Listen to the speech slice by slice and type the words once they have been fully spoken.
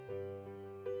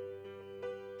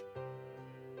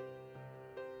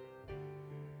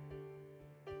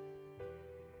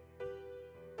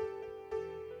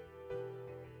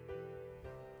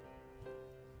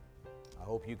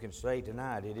hope you can say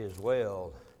tonight, it is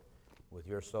well with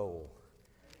your soul.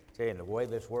 I tell you, the way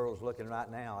this world's looking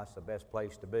right now, that's the best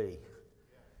place to be.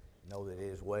 Know that it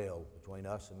is well between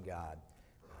us and God.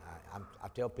 I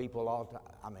tell people all the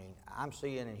time, I'm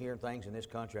seeing and hearing things in this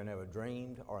country I never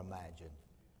dreamed or imagined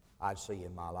I'd see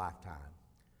in my lifetime.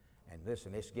 And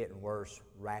listen, it's getting worse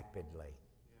rapidly.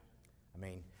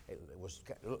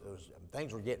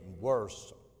 Things were getting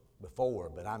worse before,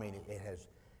 but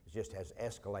it just has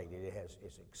escalated.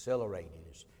 It's accelerated.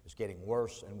 It's getting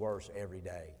worse and worse every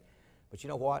day. But you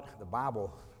know what? The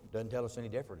Bible doesn't tell us any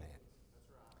different than that.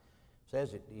 That's right. It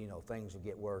says that things will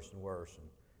get worse and worse, and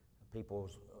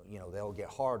people's they'll get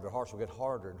hard. Their hearts will get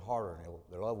harder and harder, and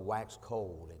their love will wax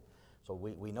cold. And so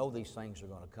we know these things are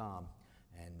going to come,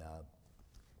 and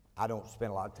I don't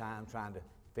spend a lot of time trying to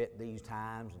fit these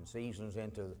times and seasons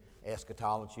into the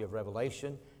eschatology of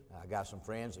Revelation. I got some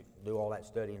friends that do all that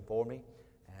studying for me,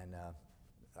 and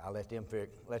I let them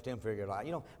figure it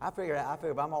out. I figure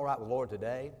if I'm all right with the Lord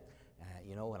today,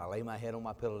 and I lay my head on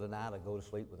my pillow tonight, I go to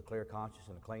sleep with a clear conscience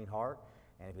and a clean heart.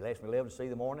 And if He lets me live to see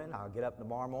the morning, I'll get up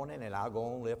tomorrow morning and I'll go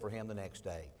on and live for Him the next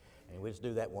day. And we just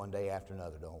do that one day after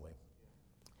another, don't we?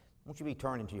 I want you to be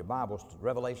turning to your Bibles to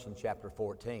Revelation chapter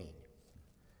 14.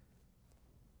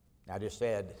 Now, I just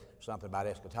said something about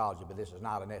eschatology, but this is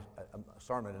not a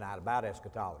sermon tonight about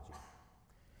eschatology.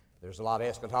 There's a lot of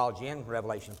eschatology in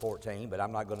Revelation 14, but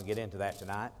I'm not going to get into that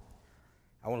tonight.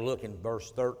 I want to look in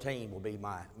verse 13 will be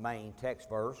my main text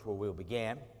verse where we'll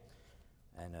begin.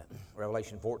 And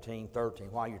Revelation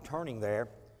 14:13. While you're turning there,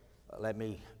 let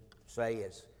me say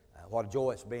it's what a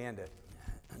joy it's been to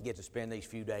get to spend these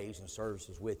few days in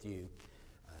services with you.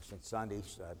 Since Sunday,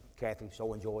 Kathy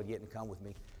so enjoyed getting to come with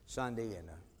me Sunday and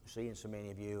seeing so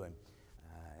many of you, and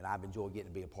I've enjoyed getting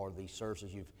to be a part of these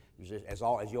services. You've just,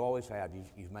 as you always have,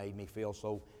 you've made me feel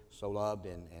so loved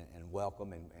and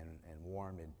welcome and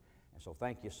warm, and so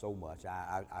thank you so much.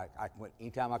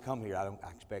 Anytime I come here, I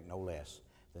expect no less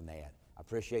than that. I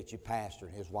appreciate you, Pastor,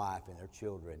 and his wife and their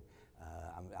children.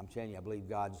 I'm telling you, I believe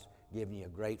God's given you a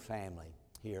great family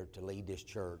here to lead this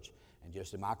church. And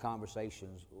just in my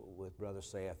conversations with Brother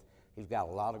Seth, he's got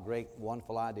a lot of great,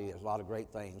 wonderful ideas, a lot of great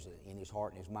things in his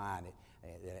heart and his mind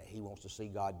that he wants to see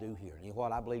God do here. And you know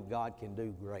what? I believe God can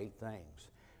do great things.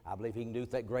 I believe He can do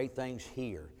great things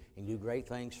here. He can do great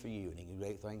things for you, and He can do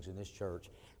great things in this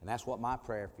church. And that's what my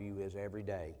prayer for you is every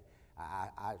day.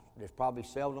 There's probably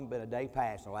seldom been a day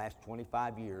past in the last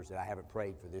 25 years that I haven't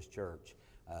prayed for this church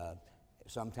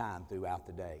sometime throughout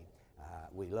the day.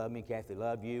 We love me, Kathy,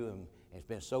 love you, and it's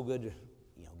been so good to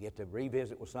get to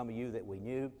revisit with some of you that we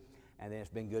knew, and then it's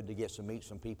been good to meet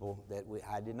some people that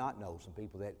I did not know, some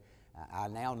people that I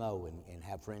now know and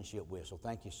have friendship with. So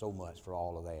thank you so much for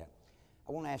all of that.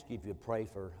 I want to ask you if you'd pray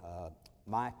for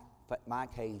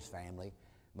Mike Hayes' family.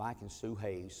 Mike and Sue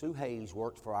Hayes. Sue Hayes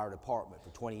worked for our department for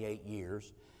 28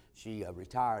 years. She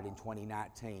retired in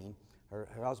 2019. Her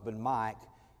husband, Mike,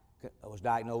 was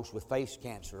diagnosed with face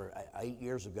cancer 8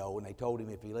 years ago, and they told him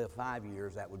if he lived 5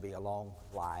 years, that would be a long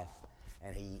life.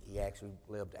 And he actually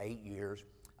lived 8 years.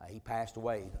 He passed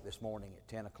away this morning at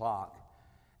 10 o'clock.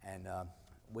 And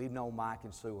we've known Mike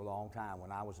and Sue a long time.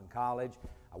 When I was in college,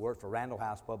 I worked for Randall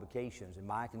House Publications, and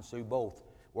Mike and Sue both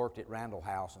worked at Randall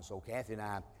House. And so Kathy and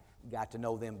I got to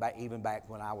know them even back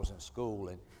when I was in school,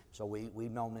 and so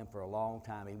we've known them for a long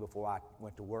time, even before I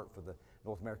went to work for the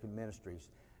North American Ministries.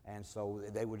 And so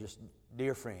they were just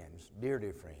dear friends, dear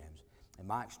friends. And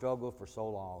Mike struggled for so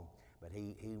long, but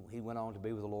he went on to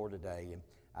be with the Lord today. And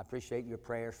I appreciate your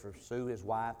prayers for Sue, his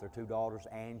wife, their two daughters,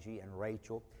 Angie and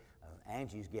Rachel.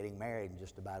 Angie's getting married in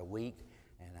just about a week,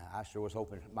 and I sure was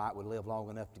hoping Mike would live long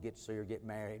enough to get to see her get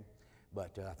married.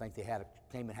 But I think they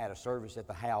came and had a service at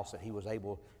the house that he was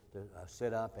able to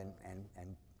sit up and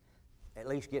at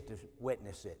least get to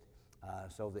witness it,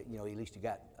 so that at least he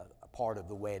got a part of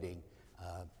the wedding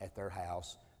at their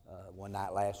house one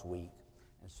night last week.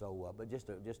 And so, but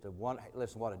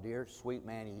listen, what a dear, sweet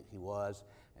man he was,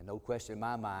 and no question in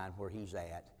my mind where he's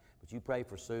at. But you pray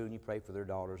for Sue, and you pray for their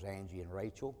daughters, Angie and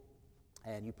Rachel,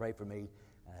 and you pray for me.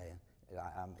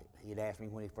 He had asked me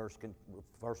when he first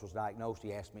was diagnosed,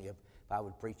 he asked me if I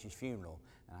would preach his funeral.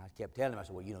 And I kept telling him, I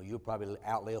said, well, you'll probably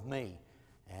outlive me.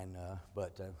 And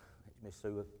but Miss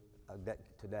Sue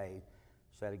today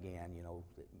said again,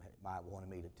 that Mike wanted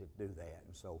me to do that.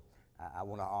 And so I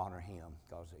want to honor him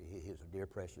because he's a dear,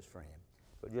 precious friend.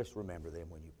 But just remember them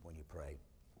when you pray.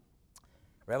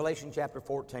 Revelation chapter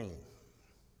 14.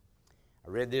 I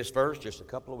read this verse just a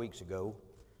couple of weeks ago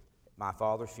at my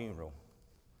father's funeral.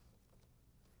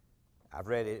 I've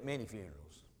read it at many funerals.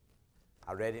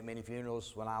 I read it at many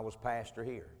funerals when I was pastor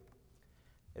here.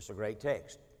 It's a great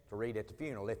text to read at the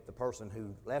funeral if the person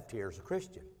who left here is a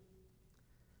Christian.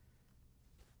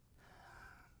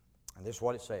 And this is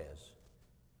what it says,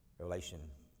 Revelation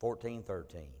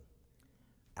 14:13.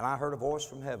 And I heard a voice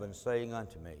from heaven saying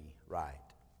unto me, Write,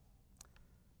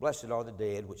 Blessed are the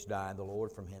dead which die in the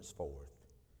Lord from henceforth.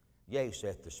 Yea,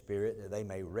 saith the Spirit, that they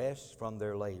may rest from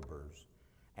their labors,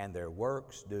 and their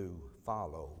works do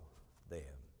follow them.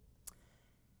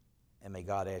 And may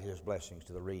God add His blessings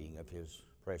to the reading of His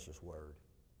precious Word.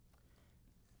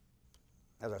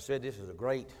 As I said, this is a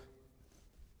great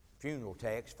funeral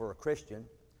text for a Christian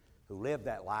who lived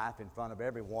that life in front of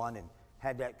everyone and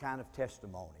had that kind of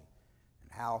testimony.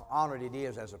 And how honored it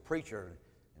is as a preacher,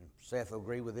 and Seth will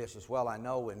agree with this as well, I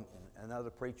know, and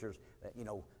other preachers, that, you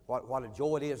know, what a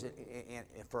joy it is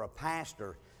for a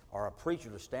pastor or a preacher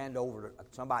to stand over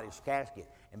somebody's casket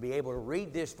and be able to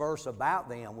read this verse about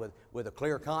them with a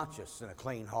clear conscience and a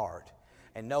clean heart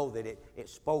and know that it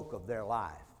spoke of their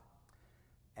life.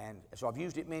 And so I've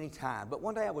used it many times. But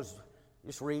one day I was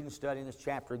just reading, studying this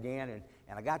chapter again, and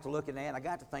I got to looking at it, and I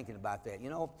got to thinking about that. You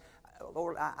know,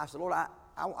 Lord, I said, Lord,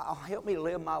 help me to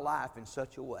live my life in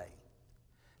such a way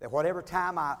that whatever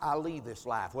time I leave this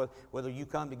life, whether you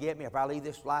come to get me, if I leave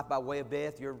this life by way of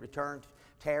death, your return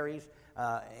tarries,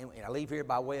 and I leave here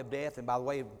by way of death, and by the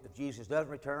way, if Jesus doesn't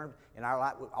return in our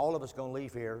life, all of us going to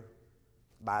leave here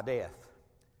by death,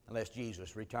 unless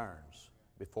Jesus returns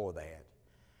before that.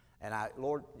 And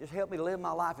Lord, just help me to live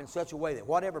my life in such a way that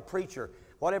whatever preacher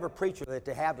that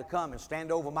they have to come and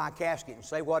stand over my casket and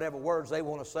say whatever words they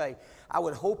want to say, I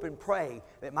would hope and pray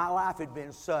that my life had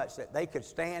been such that they could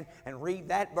stand and read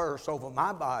that verse over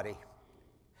my body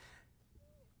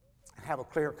and have a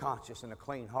clear conscience and a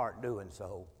clean heart doing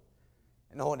so,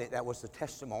 and knowing that that was the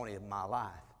testimony of my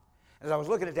life. As I was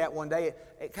looking at that one day,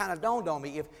 it kind of dawned on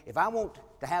me, if I want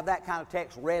to have that kind of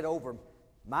text read over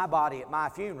my body at my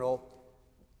funeral,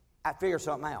 I figure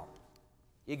something out.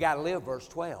 You got to live verse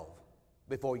 12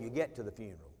 before you get to the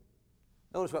funeral.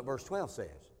 Notice what verse 12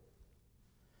 says.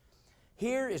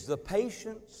 Here is the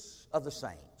patience of the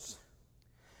saints.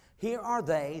 Here are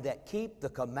they that keep the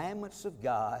commandments of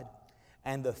God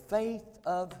and the faith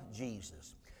of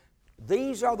Jesus.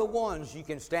 These are the ones you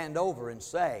can stand over and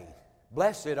say,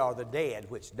 Blessed are the dead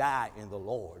which die in the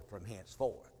Lord from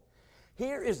henceforth.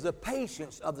 Here is the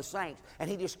patience of the saints. And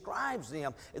he describes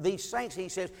them, these saints, he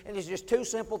says, and it's just two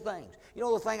simple things. You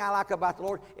know the thing I like about the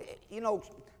Lord? You know,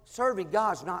 serving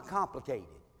God's not complicated.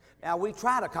 Now, we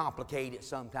try to complicate it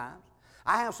sometimes.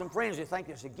 I have some friends that think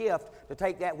it's a gift to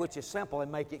take that which is simple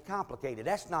and make it complicated.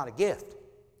 That's not a gift.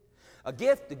 The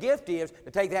gift is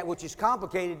to take that which is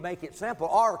complicated and make it simple,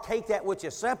 or take that which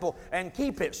is simple and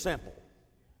keep it simple.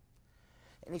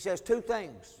 And he says two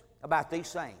things about these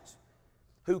saints: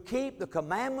 who keep the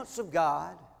commandments of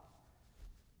God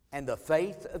and the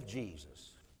faith of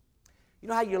Jesus. You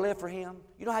know how you live for Him?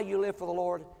 You know how you live for the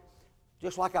Lord?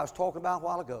 Just like I was talking about a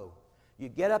while ago. You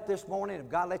get up this morning, if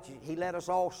God He let us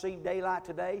all see daylight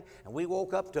today, and we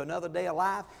woke up to another day of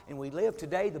life, and we live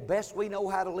today the best we know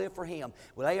how to live for Him.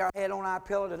 We lay our head on our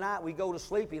pillow tonight, we go to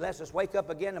sleep, He lets us wake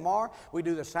up again tomorrow, we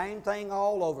do the same thing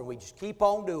all over. We just keep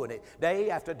on doing it,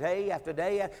 day after day after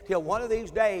day, till one of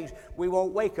these days we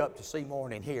won't wake up to see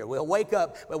morning here. We'll wake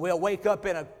up, but we'll wake up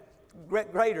in a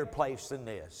greater place than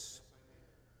this.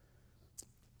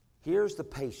 Here's the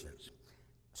patience.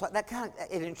 So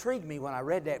it intrigued me when I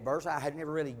read that verse. I had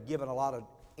never really given a lot of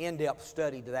in-depth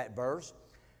study to that verse.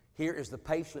 Here is the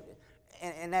patience.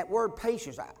 And that word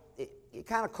patience, it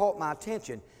kind of caught my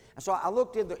attention. And so I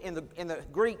looked in the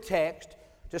Greek text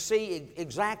to see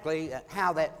exactly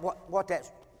how what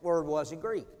that word was in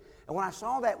Greek. And when I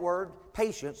saw that word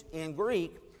patience in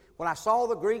Greek, when I saw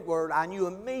the Greek word, I knew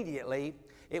immediately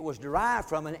it was derived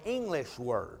from an English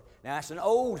word. Now, it's an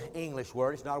old English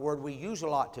word. It's not a word we use a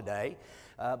lot today.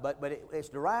 But it's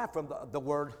derived from the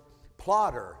word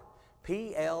plodder,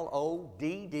 P-L-O-D-D-E-R,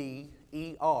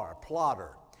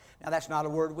 plodder. Now, that's not a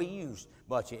word we use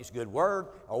much. It's a good word,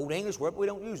 old English word, but we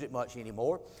don't use it much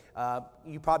anymore.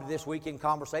 You probably this week in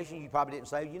conversation, you probably didn't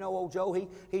say, you know, old Joe,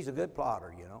 he's a good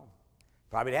plodder, you know.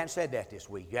 Probably hadn't said that this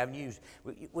week. You haven't used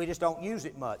we just don't use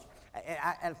it much.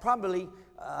 And probably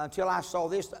until I saw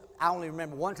this, I only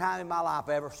remember one time in my life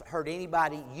I ever heard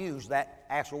anybody use that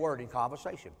actual word in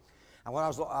conversation. And when I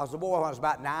was a boy, when I was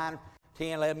about 9, 10,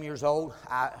 11 years old,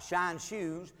 I shined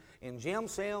shoes in Jim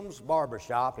Sims'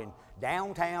 barbershop in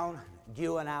downtown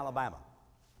Guin, Alabama.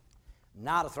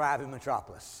 Not a thriving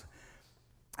metropolis.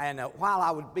 And while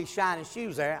I would be shining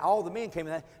shoes there, all the men came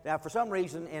in there. Now, for some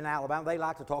reason in Alabama, they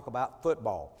like to talk about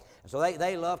football. And so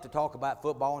they love to talk about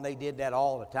football, and they did that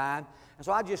all the time. And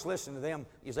so I just listened to them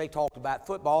as they talked about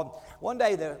football. One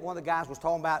day, one of the guys was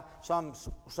talking about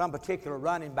some particular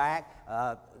running back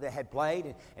that had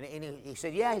played. And he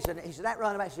said, yeah, he said, that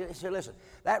running back, he said, listen,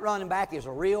 that running back is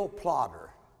a real plodder.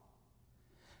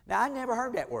 Now, I never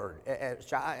heard that word as a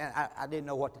child. I didn't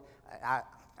know what, I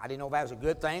didn't know if that was a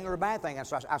good thing or a bad thing. And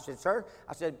so I said, sir,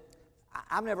 I said,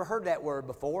 I've never heard that word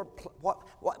before.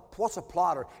 What's a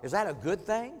plodder? Is that a good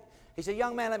thing? He said,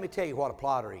 young man, let me tell you what a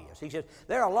plodder is. He said,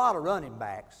 there are a lot of running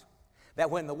backs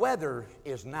that when the weather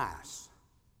is nice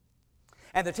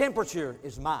and the temperature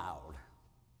is mild,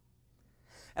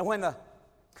 and when the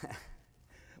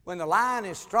line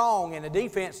is strong and the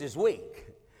defense is weak,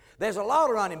 there's a lot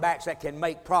of running backs that can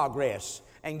make progress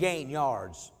and gain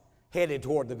yards headed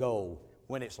toward the goal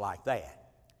when it's like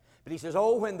that. But he says,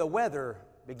 oh, when the weather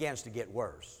begins to get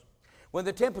worse, when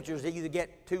the temperatures either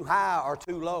get too high or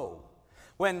too low,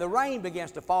 when the rain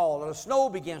begins to fall or the snow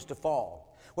begins to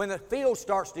fall, when the field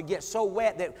starts to get so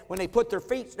wet that when they put their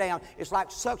feet down, it's like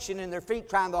suctioning their feet,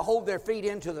 trying to hold their feet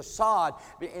into the sod.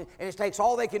 And it takes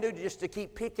all they can do just to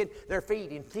keep picking their feet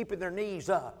and keeping their knees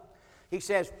up. He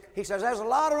says, there's a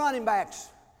lot of running backs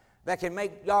that can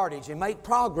make yardage and make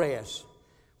progress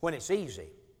when it's easy.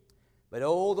 But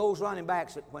oh, those running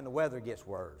backs when the weather gets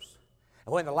worse,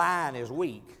 and when the line is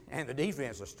weak and the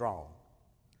defense is strong,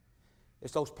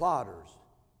 it's those plodders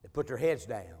that put their heads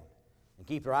down and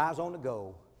keep their eyes on the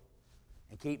goal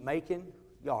and keep making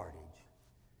yardage.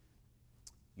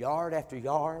 Yard after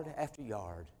yard after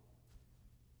yard.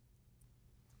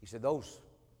 He said, those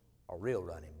are real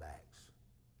running backs.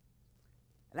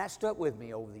 And that stuck with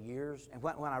me over the years. And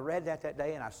when I read that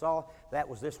day and I saw that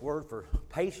was this word for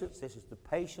patience, this is the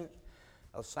patience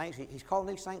of saints. He's calling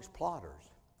these saints plodders.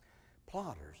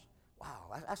 Plodders.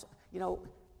 Wow. That's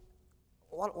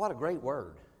what a great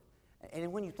word.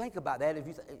 And when you think about that, if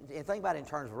you think about it in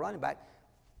terms of running back,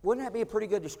 wouldn't that be a pretty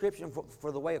good description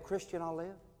for the way a Christian ought to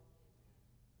live?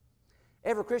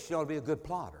 Every Christian ought to be a good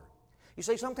plodder. You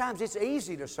see, sometimes it's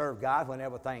easy to serve God when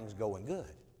everything's going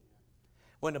good.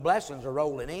 When the blessings are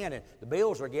rolling in and the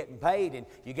bills are getting paid and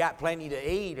you got plenty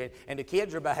to eat and the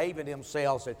kids are behaving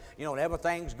themselves and, and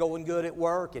everything's going good at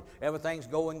work and everything's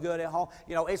going good at home.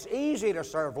 It's easy to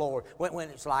serve Lord when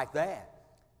it's like that.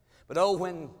 But oh,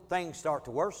 when things start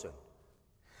to worsen,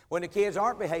 when the kids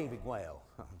aren't behaving well,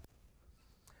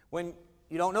 when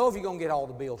you don't know if you're going to get all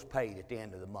the bills paid at the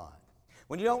end of the month,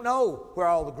 when you don't know where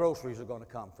all the groceries are going to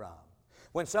come from,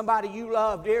 when somebody you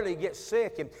love dearly gets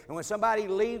sick and when somebody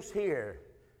leaves here,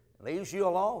 leaves you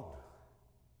alone,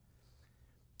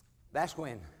 that's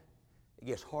when it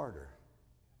gets harder.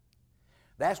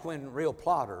 That's when real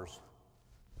plodders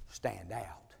stand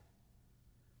out.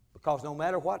 Because no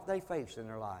matter what they face in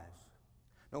their lives,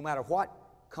 no matter what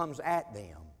comes at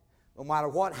them, no matter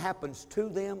what happens to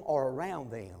them or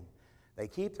around them, they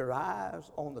keep their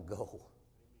eyes on the goal.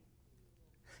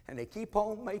 And they keep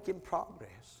on making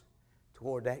progress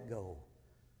toward that goal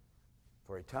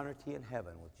for eternity in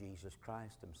heaven with Jesus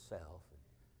Christ himself and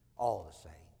all the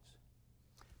saints.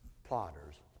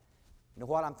 Plodders. You know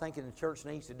what I'm thinking the church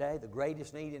needs today? The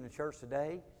greatest need in the church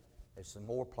today is some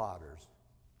more plodders.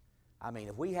 I mean,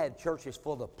 if we had churches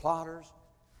full of plodders,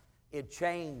 it'd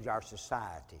change our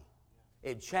society.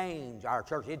 It'd change our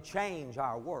church. It'd change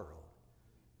our world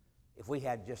if we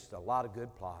had just a lot of good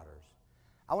plodders.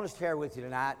 I want to share with you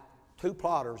tonight 2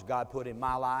 plodders God put in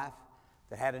my life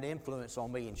that had an influence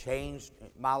on me and changed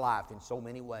my life in so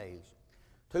many ways.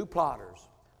 2 plodders.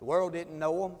 The world didn't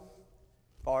know them.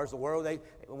 As far as the world, they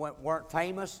weren't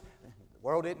famous. The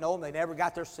world didn't know them. They never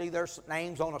got to see their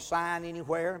names on a sign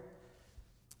anywhere.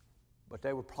 But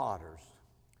they were plodders.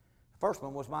 The first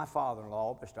one was my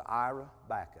father-in-law, Mr. Ira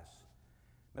Backus.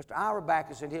 Mr. Ira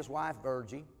Backus and his wife,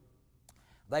 Virgie,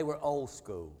 they were old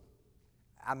school.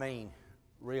 I mean,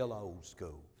 real old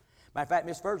school. Matter of fact,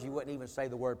 Miss Virgie wouldn't even say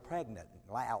the word pregnant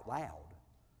out loud.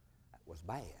 That was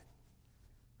bad.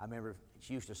 I remember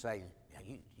she used to say,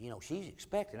 she's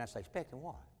expecting. I say, expecting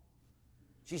what?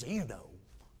 She said,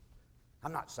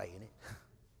 I'm not saying it.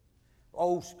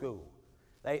 Old school.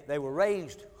 They were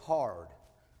raised hard.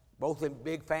 Both in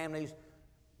big families.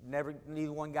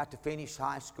 Neither one got to finish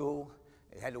high school.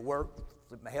 They had to work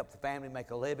to help the family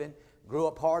make a living. Grew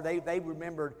up hard. They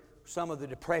remembered some of the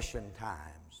Depression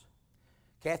times.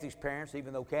 Kathy's parents,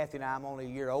 even though Kathy and I, I'm only a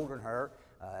year older than her,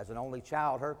 as an only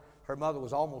child, her mother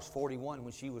was almost 41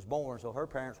 when she was born, so her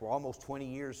parents were almost 20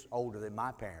 years older than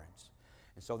my parents.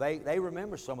 And so they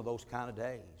remember some of those kind of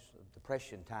days,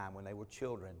 Depression time when they were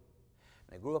children.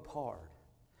 They grew up hard.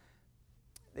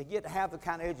 they get to have the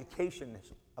kind of education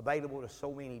that's available to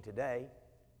so many today.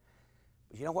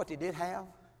 But you know what they did have?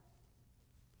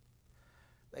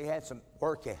 They had some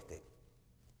work ethic.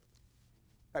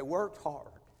 They worked hard.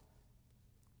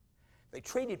 They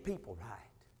treated people right.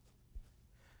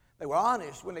 They were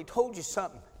honest. When they told you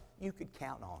something, you could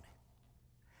count on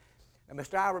it. And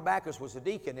Mr. Ira Backus was a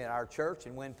deacon in our church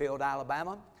in Winfield,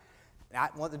 Alabama. And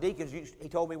one of the deacons, he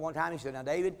told me one time, he said, now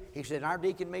David, he said, in our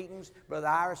deacon meetings, Brother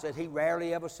Ira said he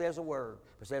rarely ever says a word.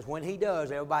 But says when he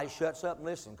does, everybody shuts up and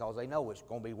listens because they know it's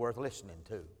going to be worth listening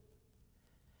to.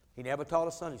 He never taught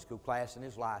a Sunday school class in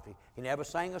his life. He never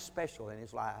sang a special in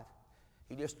his life.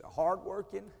 He just a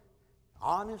hard-working,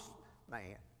 honest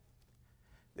man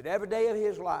that every day of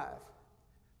his life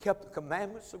kept the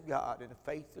commandments of God and the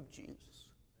faith of Jesus.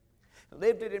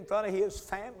 Lived it in front of his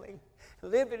family.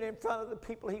 Lived it in front of the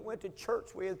people he went to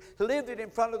church with. Lived it in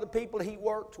front of the people he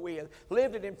worked with.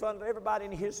 Lived it in front of everybody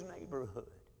in his neighborhood.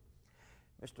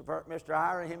 Mr.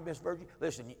 Ira and him, Miss Virgie,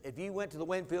 listen, if you went to the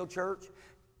Winfield Church,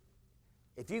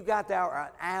 if you got there an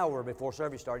hour before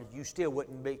service started, you still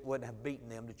wouldn't have beaten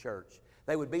them to church.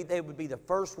 They would be the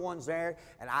first ones there,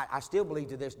 and I still believe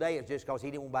to this day it's just because he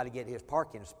didn't want anybody to get his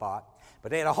parking spot,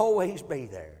 but they'd always be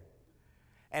there.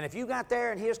 And if you got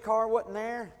there and his car wasn't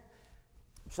there,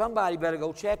 somebody better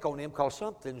go check on him because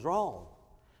something's wrong.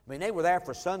 I mean, they were there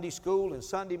for Sunday school and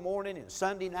Sunday morning and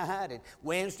Sunday night and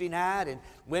Wednesday night and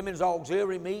women's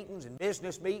auxiliary meetings and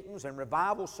business meetings and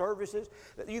revival services.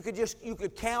 You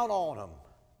could count on them.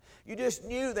 You just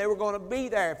knew they were going to be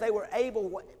there. If they were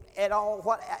able at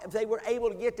all, if they were able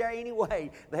to get there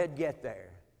anyway, they'd get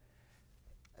there.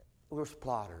 We were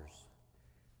plotters.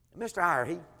 Mr.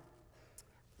 Ira,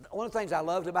 one of the things I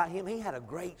loved about him, he had a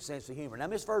great sense of humor. Now,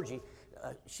 Miss Virgie,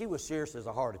 she was serious as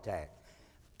a heart attack.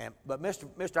 But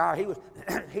Mr. Ira,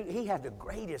 he had the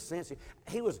greatest sense.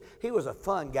 He was a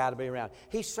fun guy to be around.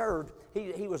 He served.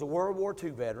 He was a World War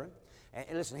II veteran, and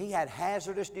listen, he had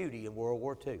hazardous duty in World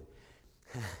War II.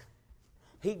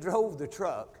 He drove the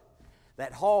truck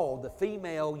that hauled the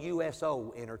female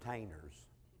USO entertainers.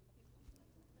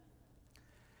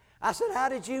 I said, "How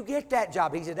did you get that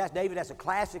job?" He said, "David, that's a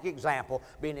classic example,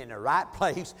 being in the right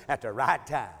place at the right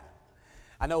time."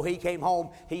 I know he came home,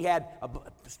 he had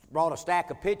brought a stack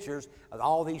of pictures of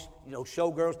all these,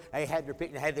 showgirls. They had their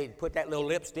picture, they put that little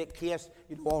lipstick kiss,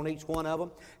 on each one of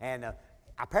them. And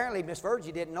apparently Miss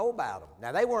Virgie didn't know about them.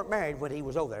 Now, they weren't married when he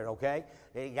was over there, okay?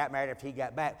 They got married after he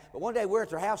got back. But one day we're at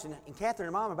their house, and Catherine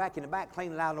and Mom are back in the back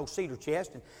cleaning out an old cedar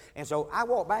chest. And so I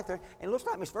walked back there, and it looks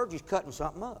like Miss Virgie's cutting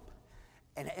something up.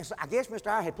 And so I guess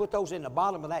Mr. Ira had put those in the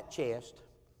bottom of that chest.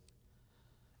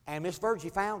 And Miss Virgie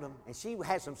found them, and she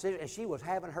had some scissors, and she was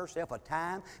having herself a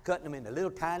time cutting them into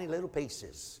little tiny little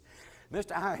pieces.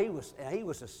 Mr. Ira, he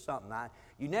was just something.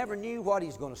 You never knew what he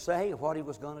was going to say or what he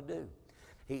was going to do.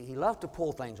 He loved to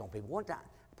pull things on people. One time,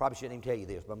 I probably shouldn't even tell you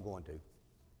this, but I'm going to.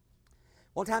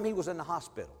 One time he was in the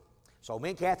hospital. So me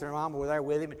and Catherine and Mom were there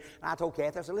with him, and I told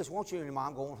Catherine, I said, "Listen, won't you and your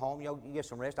mom go home? You get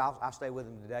some rest. I'll stay with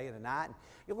him today and tonight, and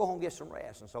you'll go home and get some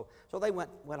rest." And so they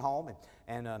went home,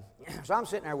 and so I'm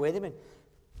sitting there with him, and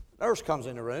nurse comes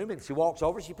in the room, and she walks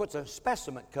over, she puts a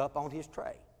specimen cup on his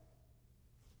tray.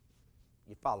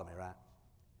 You follow me, right?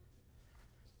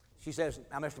 She says,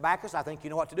 "Now, Mr. Backus, I think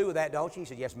you know what to do with that, don't you?" He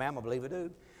said, "Yes, ma'am, I believe I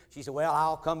do." She said, "Well,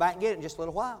 I'll come back and get it in just a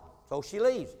little while." So she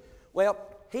leaves. Well,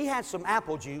 he had some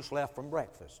apple juice left from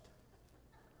breakfast.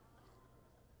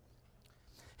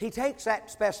 He takes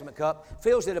that specimen cup,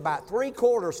 fills it about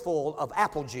 3/4 full of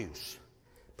apple juice,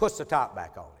 puts the top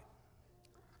back on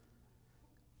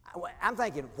it. I'm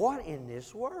thinking, what in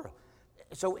this world?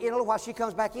 So in a little while, she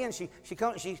comes back in. She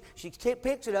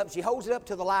picks it up. She holds it up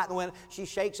to the light in the window. She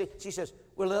shakes it. She says,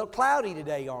 "We're a little cloudy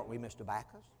today, aren't we, Mr.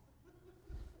 Backus?"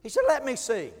 He said, "Let me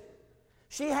see."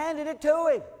 She handed it to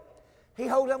him. He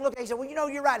holds it up and looked. He said, "Well,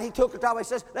 you're right." He took it off. He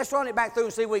says, "Let's run it back through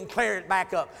and see if we can clear it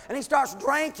back up." And he starts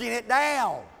drinking it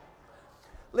down.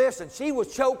 Listen, she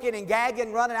was choking and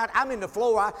gagging, running out. I'm in the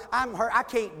floor. I'm hurt. I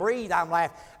can't breathe. I'm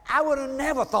laughing. I would have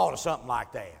never thought of something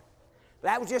like that.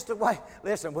 That was just the way.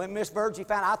 Listen, when Miss Virgie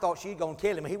found out, I thought she was going to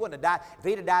kill him. He wouldn't have died. If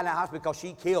he'd have died in that hospital because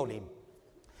she killed him.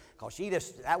 Because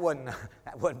that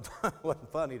wasn't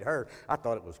funny to her. I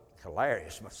thought it was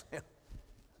hilarious myself.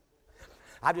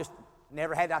 I just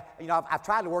never had, I've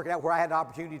tried to work it out where I had the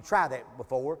opportunity to try that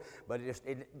before, but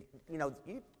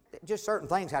just certain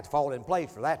things have to fall in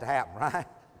place for that to happen, right?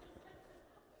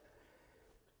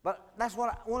 But that's one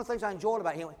of the things I enjoyed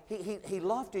about him. He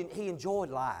loved it. He enjoyed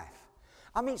life.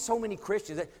 I meet so many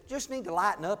Christians that just need to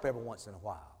lighten up every once in a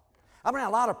while. I mean, a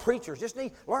lot of preachers just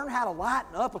need learn how to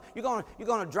lighten up. You're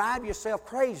going to drive yourself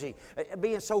crazy,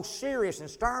 being so serious and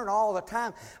stern all the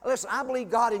time. Listen, I believe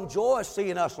God enjoys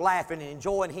seeing us laughing and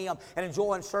enjoying Him and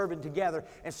enjoying serving together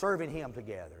and serving Him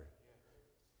together.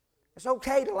 It's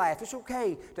okay to laugh. It's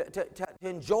okay to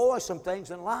enjoy some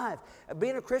things in life.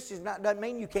 Being a Christian doesn't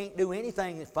mean you can't do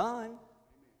anything that's fun.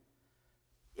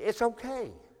 It's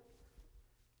okay.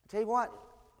 I tell you what,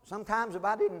 sometimes if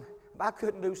I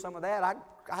couldn't do some of that,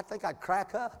 I think I'd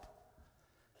crack up.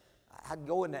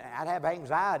 I'd have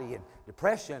anxiety and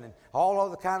depression and all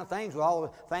other kind of things with all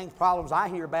the problems I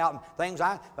hear about and things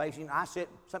I face. I sit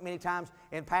so many times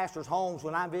in pastors' homes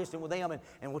when I'm visiting with them and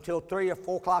until 3 or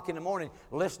 4 o'clock in the morning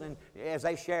listening as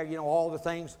they share, all the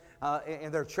things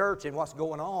in their church and what's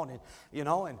going on.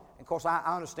 And of course I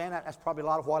understand that's probably a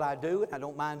lot of what I do, and I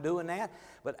don't mind doing that.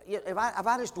 But if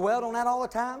I just dwelled on that all the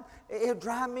time, it'd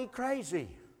drive me crazy.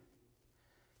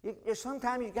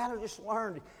 Sometimes you've got to just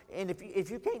learn, and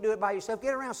if you can't do it by yourself,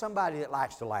 get around somebody that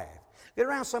likes to laugh. Get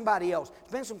around somebody else.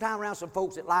 Spend some time around some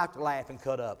folks that like to laugh and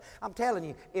cut up. I'm telling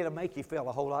you, it'll make you feel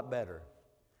a whole lot better.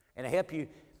 And it'll help you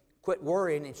quit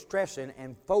worrying and stressing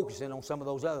and focusing on some of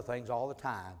those other things all the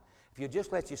time. If you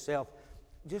just let yourself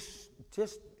just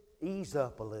ease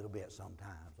up a little bit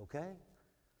sometimes, okay?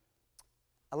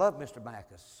 I love Mr.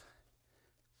 Backus.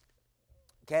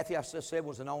 Kathy, I just said,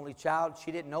 was an only child.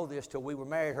 She didn't know this till we were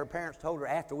married. Her parents told her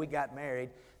after we got married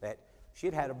that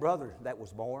she'd had a brother that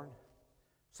was born.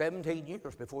 17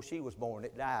 years before she was born,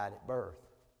 it died at birth.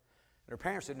 And her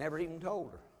parents had never even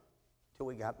told her till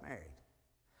we got married.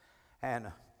 And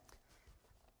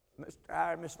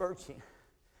Miss Virgie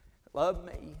loved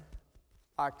me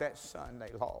like that son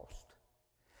they lost.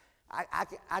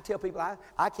 I tell people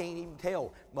I can't even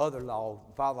tell mother-in-law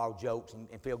and father-in-law jokes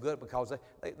and feel good because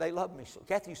they love me. So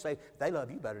Kathy, you say, they love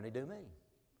you better than they do me.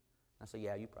 I say,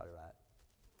 yeah, you're probably right.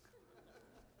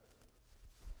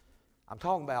 I'm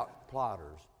talking about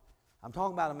plotters. I'm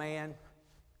talking about a man,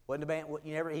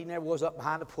 he never was up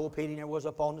behind the pulpit, he never was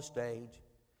up on the stage.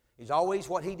 He's always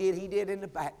what he did in the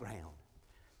background.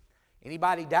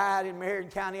 Anybody died in Marion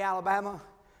County, Alabama,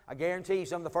 I guarantee you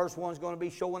some of the first ones going to be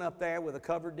showing up there with a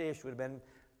covered dish would have been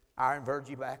Iron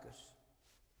Virgie Backus.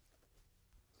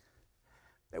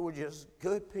 They were just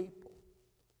good people.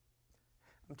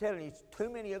 I'm telling you, too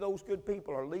many of those good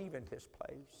people are leaving this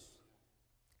place.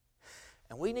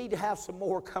 And we need to have some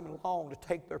more coming along to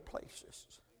take their places.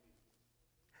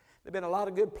 There have been a lot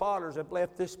of good plotters that have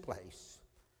left this place.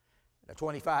 In the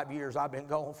 25 years I've been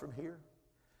gone from here,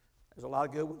 there's a lot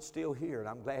of good ones still here, and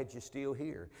I'm glad you're still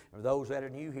here. And for those that are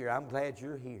new here, I'm glad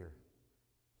you're here.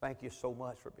 Thank you so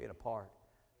much for being a part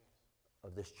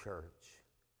of this church.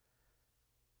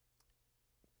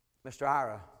 Mr.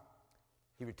 Ira,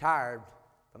 he retired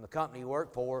from the company he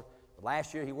worked for. The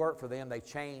last year he worked for them, they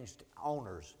changed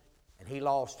owners, and he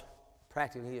lost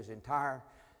practically his entire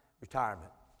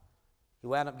retirement. He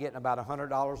wound up getting about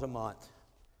 $100 a month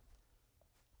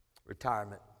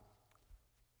retirement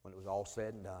when it was all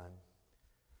said and done.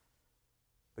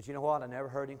 But you know what? I never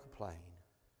heard him complain.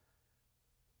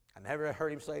 I never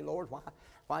heard him say, Lord, why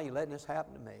are you letting this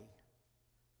happen to me?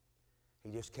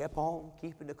 He just kept on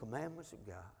keeping the commandments of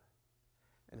God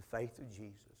and the faith of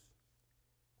Jesus.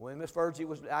 When Miss Virgie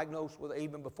was diagnosed with,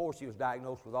 even before she was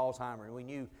diagnosed with Alzheimer's, and we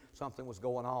knew something was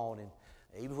going on, and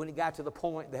even when it got to the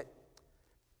point that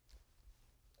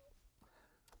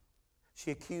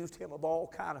she accused him of all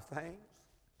kind of things,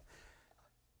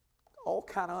 all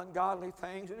kind of ungodly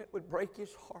things, and it would break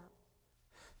his heart.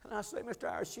 And I said, Mr.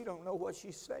 Ira, she don't know what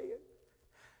she's saying.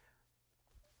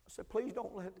 I said, please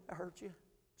don't let that hurt you.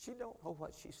 She don't know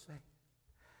what she's saying.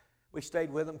 We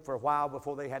stayed with them for a while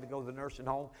before they had to go to the nursing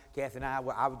home. Kathy and I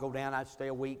would go down, I'd stay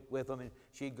a week with them, and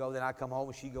she'd go, then I'd come home,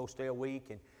 and she'd go stay a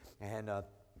week. And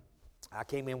I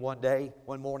came in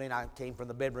one morning, I came from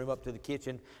the bedroom up to the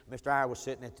kitchen. Mr. Ira was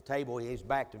sitting at the table, his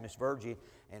back to Miss Virgie,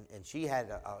 and she had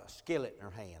a skillet in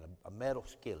her hand, a metal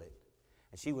skillet.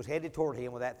 And she was headed toward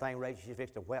him with that thing raised. She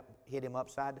fixed to hit him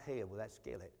upside the head with that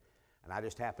skillet. And I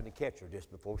just happened to catch her just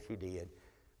before she did.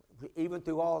 Even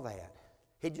through all that,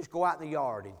 he'd just go out in the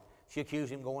yard, and she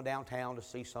accused him of going downtown to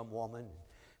see some woman.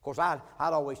 Of course, I'd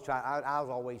always try,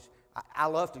 I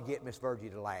love to get Miss Virgie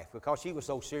to laugh because she was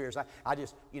so serious. I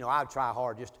just, I'd try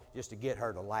hard just to get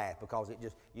her to laugh because it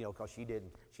just, because she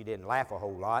didn't laugh a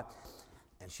whole lot.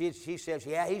 And she said,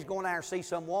 yeah, he's going out there to see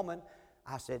some woman.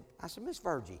 I said, Miss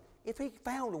Virgie, if he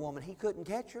found a woman, he couldn't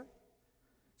catch her?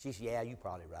 She said, yeah, you're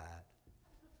probably right.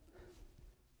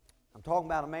 I'm talking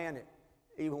about a man that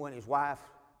even when his wife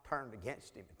turned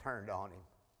against him and turned on him,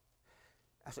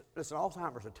 I said, listen,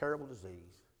 Alzheimer's is a terrible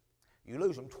disease. You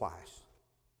lose them twice.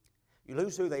 You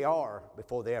lose who they are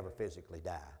before they ever physically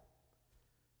die.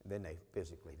 And then they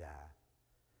physically die.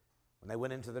 When they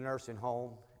went into the nursing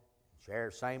home,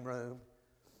 shared the same room,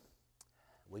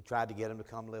 we tried to get them to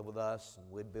come live with us, and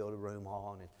we'd build a room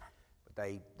on. But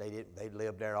they didn't. They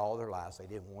lived there all their lives. They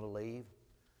didn't want to leave.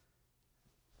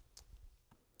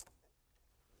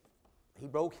 He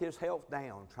broke his health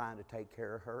down trying to take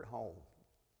care of her at home.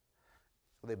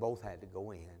 So they both had to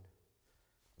go in.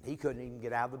 He couldn't even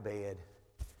get out of the bed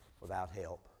without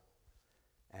help.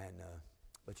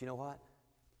 But you know what?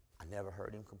 I never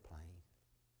heard him complain.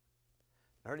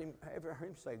 Ever heard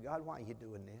him say, God, why are you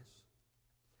doing this?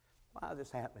 Why is this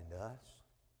happening to us?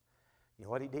 You know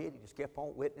what he did? He just kept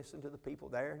on witnessing to the people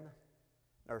there in the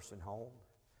nursing home.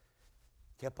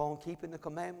 Kept on keeping the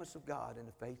commandments of God and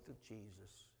the faith of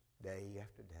Jesus day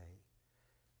after day.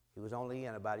 He was only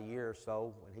in about a year or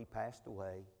so when he passed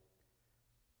away.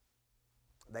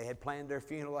 They had planned their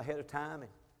funeral ahead of time,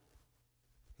 and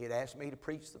he had asked me to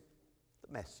preach the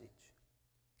message.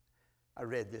 I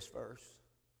read this verse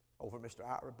over Mr.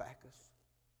 Ira Backus.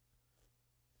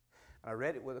 And I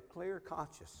read it with a clear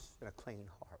conscience and a clean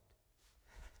heart,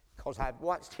 because I'd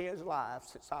watched his life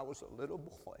since I was a little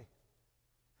boy,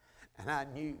 and I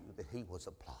knew that he was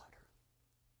a plotter.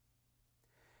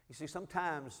 You see,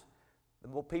 sometimes the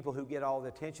more people who get all the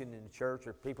attention in the church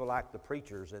are people like the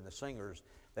preachers and the singers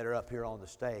that are up here on the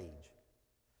stage.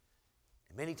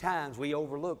 And many times we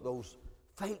overlook those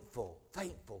faithful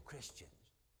Christians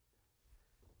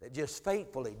that just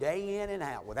faithfully, day in and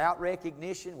out, without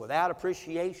recognition, without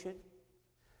appreciation.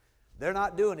 They're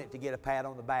not doing it to get a pat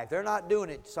on the back. They're not doing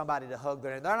it to somebody to hug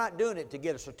their hand. They're not doing it to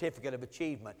get a certificate of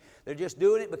achievement. They're just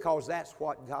doing it because that's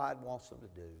what God wants them to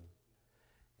do.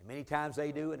 And many times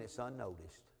they do, and it's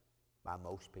unnoticed by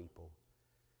most people.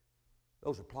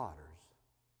 Those are plotters.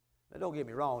 Now, don't get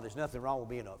me wrong. There's nothing wrong with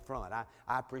being up front. I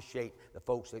appreciate the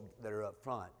folks that are up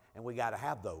front, and we got to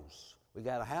have those. We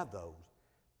got to have those.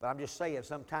 But I'm just saying,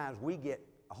 sometimes we get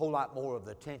a whole lot more of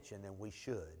the attention than we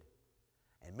should.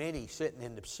 And many sitting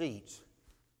in the seats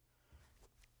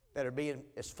that are being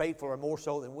as faithful or more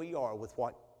so than we are with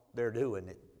what they're doing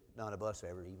that none of us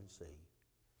ever even see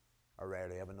or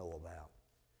rarely ever know about.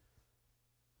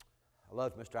 I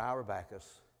loved Mr. Ira Backus.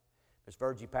 Miss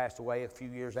Virgie passed away a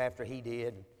few years after he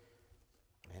did.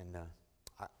 And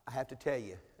I have to tell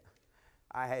you,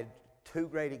 I had two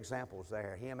great examples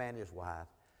there, him and his wife,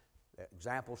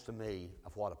 examples to me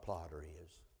of what a plotter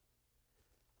is.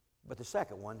 But the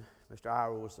second one, Mr.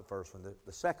 Ira was the first one.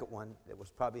 The second one that was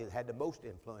probably had the most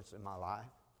influence in my life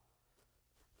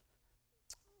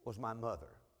was my mother.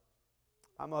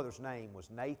 My mother's name was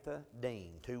Natha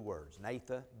Dean, 2 words,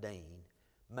 Natha Dean.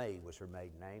 May was her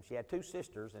maiden name. She had 2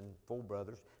 sisters and 4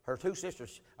 brothers. Her 2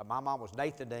 sisters, my mom was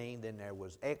Natha Dean, then there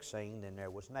was Exene, then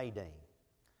there was Nadine.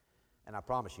 And I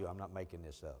promise you, I'm not making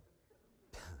this up.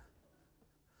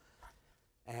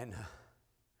 And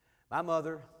my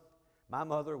mother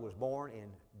was born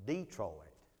in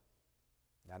Detroit.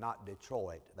 Now, not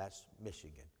Detroit, that's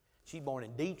Michigan. She's born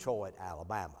in Detroit,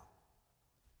 Alabama.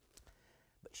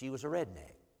 But she was a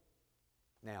redneck.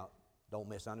 Now, don't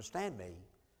misunderstand me.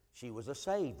 She was a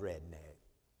saved redneck.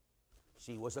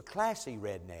 She was a classy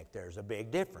redneck. There's a big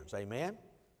difference, amen?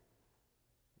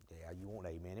 Yeah, you won't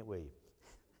amen it, will you?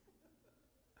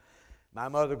 My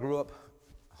mother grew up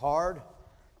hard.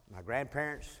 My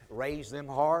grandparents raised them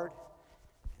hard.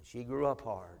 And she grew up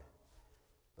hard.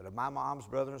 But of my mom's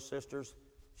brothers and sisters,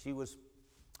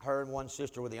 her and one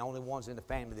sister were the only ones in the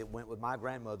family that went with my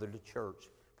grandmother to church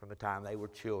from the time they were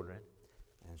children.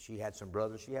 And she had some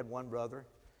brothers. She had one brother.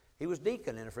 He was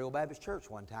deacon in a Free Old Baptist church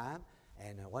one time,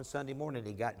 and one Sunday morning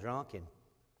he got drunk and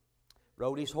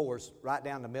rode his horse right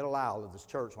down the middle aisle of this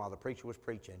church while the preacher was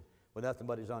preaching with nothing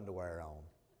but his underwear on.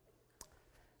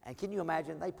 And can you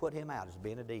imagine? They put him out as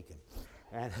being a deacon.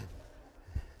 And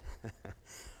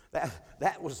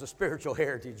that was the spiritual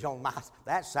heritage on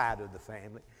that side of the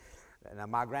family. Now,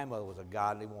 my grandmother was a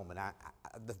godly woman.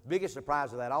 The biggest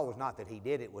surprise of that all was not that he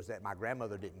did it, was that my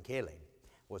grandmother didn't kill him,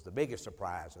 was the biggest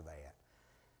surprise of that.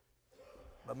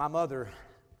 But my mother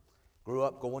grew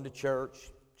up going to church.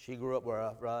 She grew up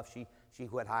rough. She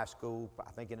went high school,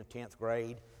 I think in the 10th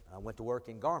grade, went to work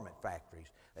in garment factories.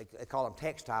 They call them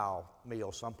textile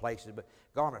mills some places, but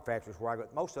garment factories where I grew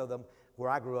up. Most of them,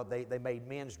 where I grew up, they made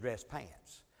men's dress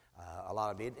pants. A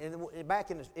lot of it. And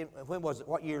back when was it?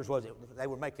 What years was it? They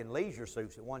were making leisure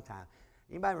suits at one time.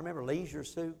 Anybody remember leisure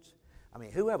suits? I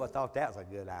mean, whoever thought that was a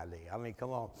good idea? I mean,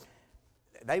 come on.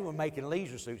 They were making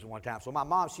leisure suits at one time. So my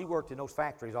mom, she worked in those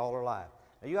factories all her life.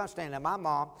 Now, you understand that my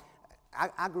mom,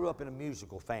 I grew up in a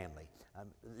musical family.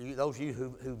 Those of you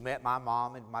who met my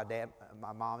mom and my dad,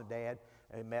 my mom and dad,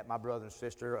 They met my brother and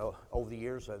sister over the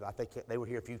years. I think they were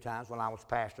here a few times when I was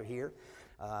pastor here.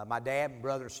 My dad and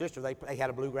brother and sister, they had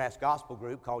a bluegrass gospel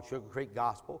group called Sugar Creek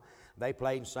Gospel. They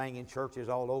played and sang in churches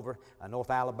all over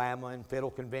North Alabama and fiddle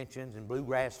conventions and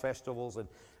bluegrass festivals and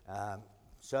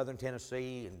southern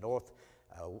Tennessee and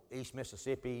east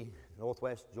Mississippi,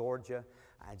 northwest Georgia.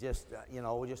 I just,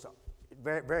 just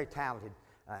very, very talented.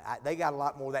 They got a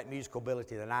lot more of that musical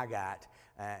ability than I got,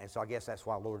 and so I guess that's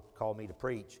why the Lord called me to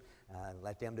preach, and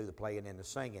let them do the playing and the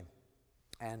singing.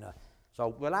 And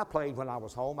so when I played when I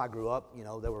was home, I grew up,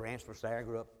 there were instruments there. I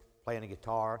grew up playing the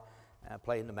guitar,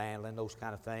 playing the mandolin, those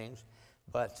kind of things.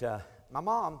 But my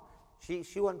mom, she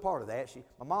wasn't part of that.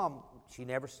 My mom, she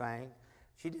never sang.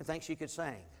 She didn't think she could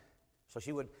sing. So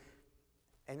she would,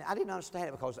 and I didn't understand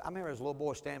it because I remember as a little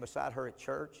boy standing beside her at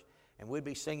church, and we'd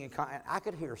be singing, and I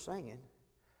could hear her singing.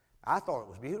 I thought it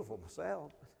was beautiful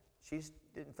myself. She just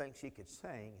didn't think she could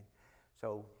sing.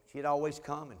 So she'd always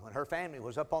come, and when her family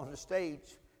was up on the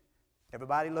stage,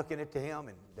 everybody looking at him,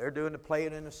 and they're doing the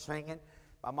playing and the singing.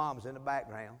 My mom's in the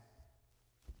background.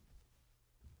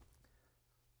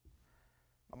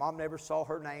 My mom never saw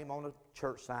her name on a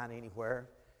church sign anywhere.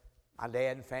 My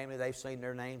dad and family, they've seen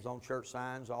their names on church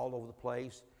signs all over the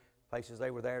place, places they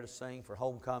were there to sing for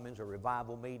homecomings or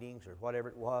revival meetings or whatever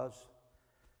it was.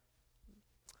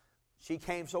 She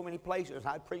came so many places.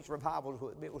 I'd preach revivals.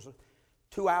 It was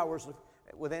 2 hours.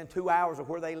 Within 2 hours of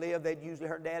where they lived,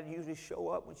 her dad would usually show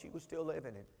up when she was still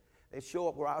living. And they'd show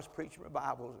up where I was preaching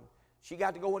revivals. And she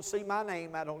got to go and see my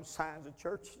name out on signs of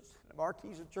churches, the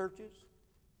marquees of churches.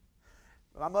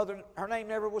 My mother, her name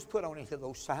never was put on any of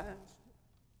those signs.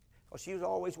 Well, she was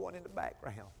always one in the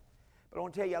background. But I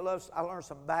want to tell you, I learned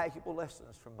some valuable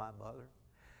lessons from my mother.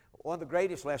 One of the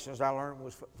greatest lessons I learned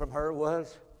from her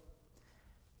was,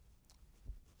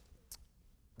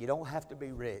 you don't have to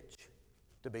be rich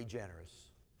to be generous.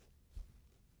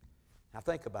 Now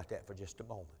think about that for just a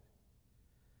moment.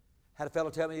 I had a fellow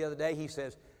tell me the other day, he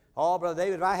says, "Oh, Brother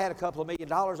David, if I had a couple of $1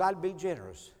 million, I'd be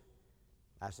generous."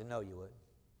 I said, "No, you wouldn't."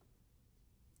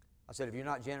 I said, "If you're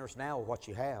not generous now with what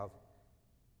you have,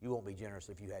 you won't be generous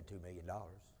if you had $2 million.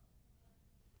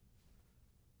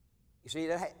 You see,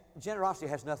 generosity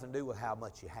has nothing to do with how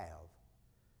much you have.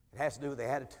 It has to do with the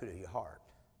attitude of your heart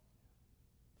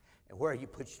and where you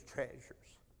put your treasures.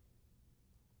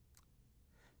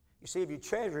 You see, if your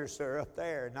treasures are up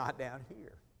there, not down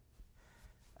here,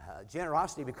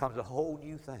 generosity becomes a whole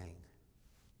new thing.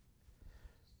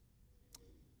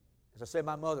 As I said,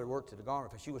 my mother worked at a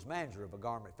garment factory. She was manager of a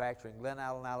garment factory in Glen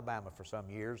Allen, Alabama for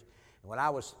some years. And when I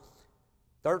was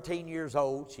 13 years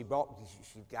old,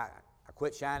 I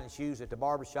quit shining shoes at the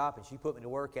barber shop, and she put me to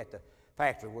work at the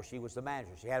factory where she was the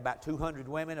manager. She had about 200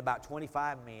 women, about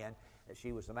 25 men, that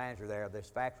she was the manager there of this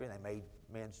factory, and they made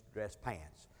men's dress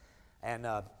pants. And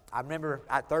I remember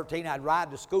at 13, I'd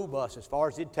ride the school bus as far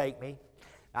as it'd take me.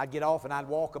 I'd get off and I'd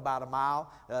walk about a mile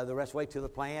the rest of the way to the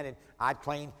plant, and I'd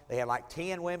clean. They had like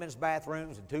 10 women's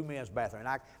bathrooms and 2 men's bathrooms.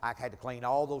 And I had to clean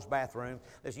all those bathrooms.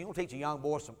 Listen, you don't teach a young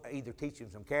boy either teach him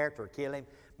some character or kill him.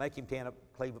 Make him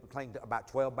clean about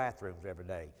 12 bathrooms every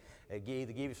day. It'd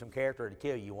either give you some character or to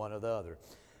kill you, one or the other.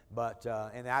 But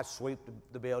and I'd sweep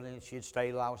the building, and she'd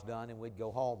stay till I was done, and we'd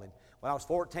go home. And when I was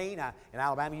 14, in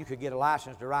Alabama, you could get a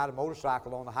license to ride a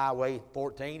motorcycle on the highway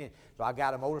 14. And so I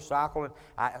got a motorcycle,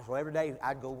 and so every day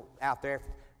I'd go out there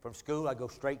from school. I'd go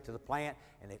straight to the plant,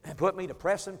 and they put me to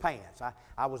pressing pants.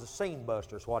 I was a seam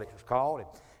buster is what it was called.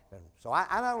 And so I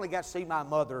not only got to see my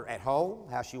mother at home,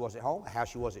 how she was at home, how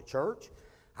she was at church,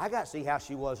 I got to see how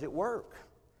she was at work.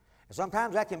 And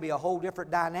sometimes that can be a whole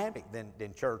different dynamic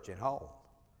than church and home.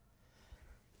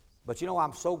 But you know,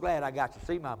 I'm so glad I got to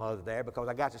see my mother there, because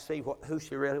I got to see who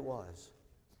she really was.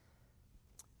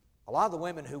 A lot of the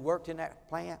women who worked in that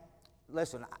plant,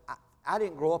 listen, I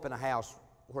didn't grow up in a house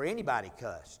where anybody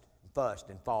cussed, and fussed,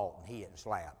 and fought, and hit, and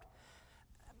slapped.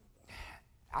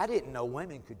 I didn't know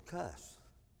women could cuss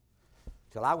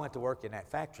till I went to work in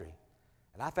that factory.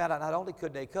 And I found out not only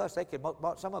could they cuss, some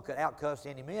of them could out-cuss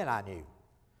any men I knew.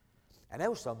 And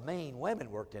there was some mean women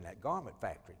worked in that garment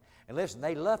factory. And listen,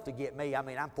 they loved to get me. I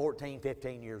mean, I'm 14,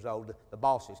 15 years old, the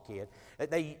boss's kid.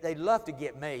 They loved to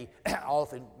get me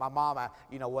off, and my mom,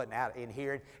 wasn't out in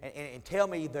here, and tell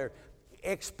me their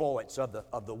exploits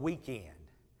of the weekend,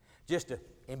 just to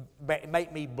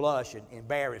make me blush and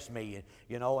embarrass me,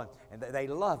 and they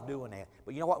loved doing that.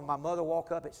 But you know what? When my mother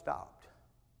walked up, it stopped.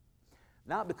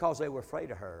 Not because they were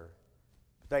afraid of her,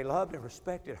 but they loved and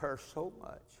respected her so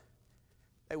much.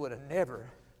 They would have never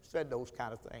said those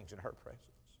kind of things in her presence.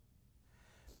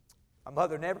 My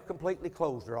mother never completely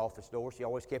closed her office door. She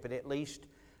always kept it at least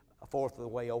a fourth of the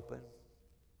way open.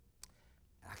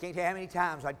 I can't tell you how many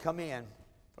times I'd come in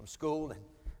from school, and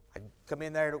I'd come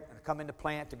in there, come in the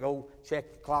plant to go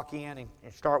check, clock in,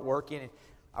 and start working. And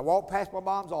I walked past my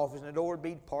mom's office, and the door would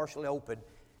be partially open,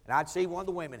 and I'd see one of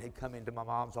the women had come into my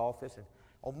mom's office. And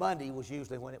on Monday was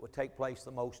usually when it would take place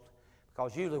the most,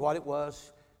 because usually what it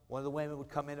was, one of the women would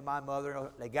come into my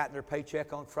mother. They got their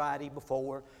paycheck on Friday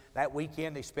before. That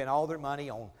weekend, they spent all their money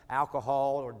on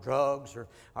alcohol or drugs or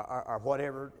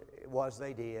whatever it was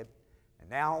they did. And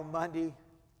now on Monday,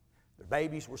 their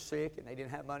babies were sick, and they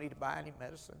didn't have money to buy any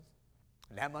medicine.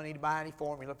 They didn't have money to buy any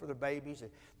formula for their babies. They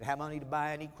didn't have money to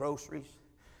buy any groceries.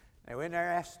 They went in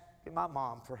there asking my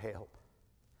mom for help.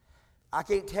 I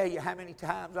can't tell you how many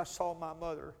times I saw my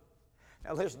mother.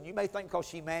 Now listen, you may think because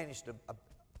she managed a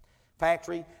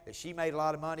factory that she made a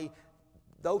lot of money.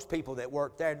 Those people that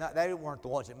worked there, they weren't the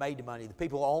ones that made the money. The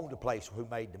people who owned the place who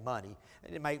made the money. They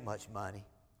didn't make much money.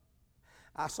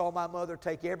 I saw my mother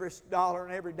take every dollar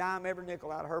and every dime, every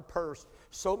nickel out of her purse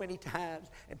so many times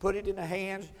and put it in the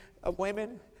hands of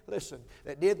women, listen,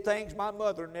 that did things my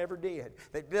mother never did,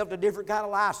 that lived a different kind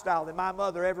of lifestyle than my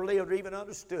mother ever lived or even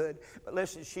understood. But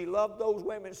listen, she loved those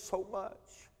women so much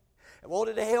and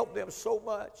wanted to help them so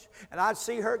much. And I'd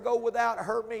see her go without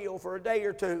her meal for a day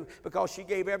or two because she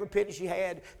gave every penny she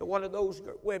had to one of those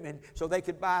women so they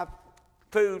could buy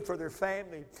food for their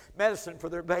family, medicine for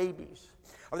their babies.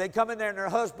 Or they'd come in there and their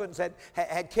husbands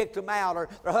had kicked them out, or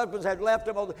their husbands had left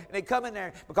them, and they'd come in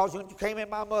there because when you came in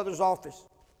my mother's office,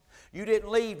 you didn't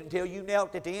leave until you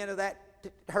knelt at the end of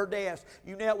her desk.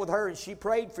 You knelt with her and she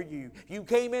prayed for you. You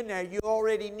came in there, you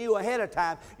already knew ahead of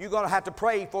time you're going to have to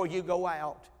pray before you go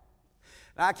out.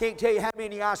 Now, I can't tell you how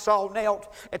many I saw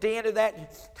knelt at the end of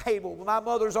that table with my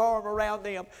mother's arm around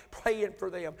them, praying for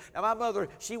them. Now, my mother,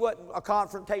 she wasn't a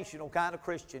confrontational kind of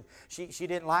Christian. She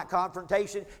didn't like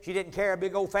confrontation. She didn't carry a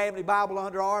big old family Bible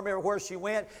under her arm everywhere she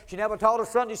went. She never taught a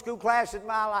Sunday school class in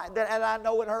my life, that I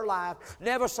know in her life.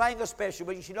 Never sang a special,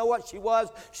 but you know what she was?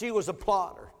 She was a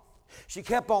plotter. She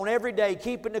kept on every day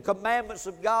keeping the commandments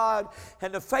of God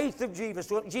and the faith of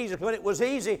Jesus when it was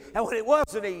easy and when it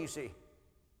wasn't easy.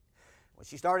 When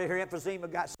she started, her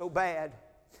emphysema got so bad,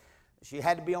 she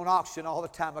had to be on oxygen all the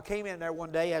time. I came in there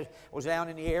one day, I was down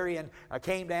in the area, and I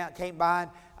came by,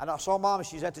 and I saw Mom,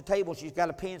 she's at the table, she's got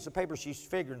a pen and some paper, she's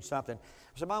figuring something.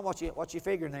 I said, Mom, what you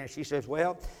figuring there? She says,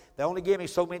 well, they only give me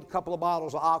couple of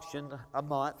bottles of oxygen a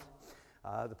month.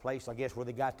 The place, I guess, where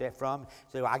they got that from.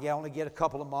 So I only get a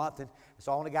couple a month, and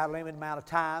so I only got a limited amount of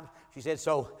time. She said,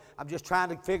 so I'm just trying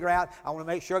to figure out, I want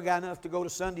to make sure I got enough to go to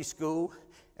Sunday school,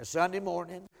 and Sunday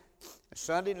morning, and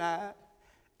Sunday night,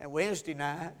 and Wednesday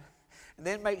night, and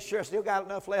then make sure I still got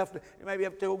enough left to maybe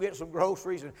have to go get some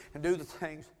groceries and do the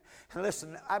things. And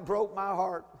listen, I broke my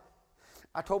heart.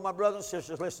 I told my brothers and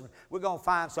sisters, listen, we're going to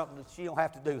find something that she don't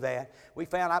have to do that. We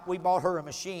bought her a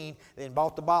machine and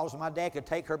bought the bottles, and my dad could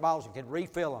take her bottles and could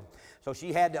refill them. So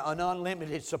she had an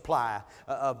unlimited supply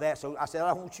of that. So I said, I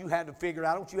don't want you having to figure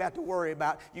out, I don't want you have to worry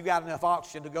about you got enough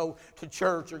oxygen to go to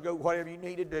church or go whatever you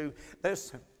need to do.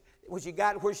 Listen, when she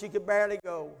got where she could barely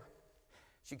go,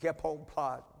 she kept on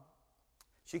plodding.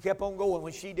 She kept on going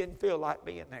when she didn't feel like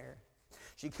being there.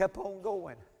 She kept on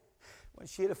going. When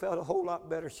she'd have felt a whole lot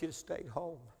better, she'd have stayed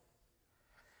home.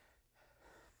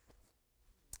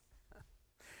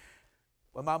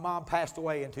 When my mom passed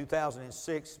away in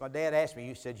 2006, my dad asked me,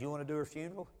 he said, you want to do her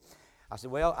funeral? I said,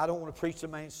 well, I don't want to preach the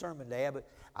main sermon, Dad, but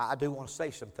I do want to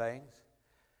say some things.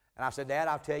 And I said, Dad,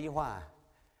 I'll tell you why.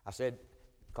 I said,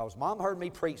 because Mom heard me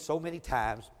preach so many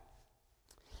times.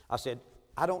 I said,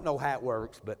 I don't know how it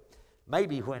works, but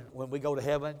maybe when we go to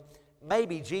heaven,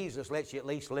 maybe Jesus lets you at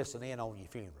least listen in on your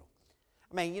funeral.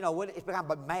 I mean, you know, it's kind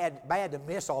of bad to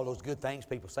miss all those good things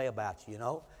people say about you, you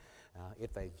know,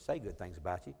 if they say good things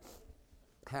about you.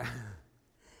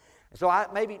 So I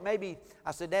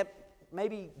said that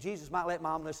maybe Jesus might let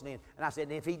Mom listen in. And I said,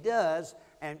 and if he does,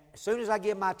 and as soon as I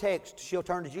give my text, she'll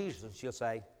turn to Jesus and she'll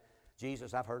say,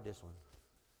 Jesus, I've heard this one.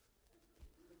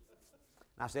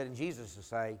 And I said, and Jesus will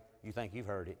say, you think you've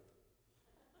heard it.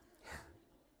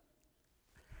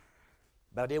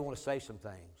 But I did want to say some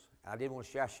things. I did want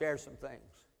to share some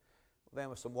things. There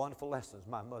were some wonderful lessons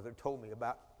my mother told me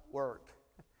about work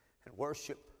and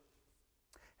worship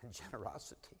and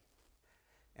generosity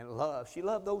and love. She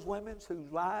loved those women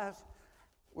whose lives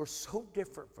were so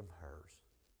different from hers.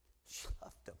 She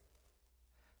loved them.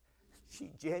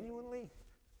 She genuinely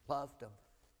loved them.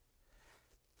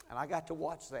 And I got to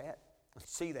watch that and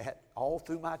see that all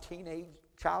through my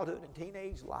childhood and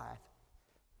teenage life.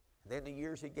 And then the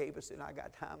years he gave us, and I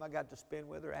got time I got to spend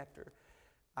with her after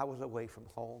I was away from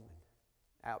home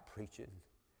and out preaching,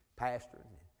 pastoring,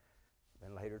 and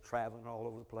then later traveling all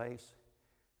over the place.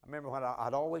 I remember when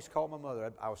I'd always call my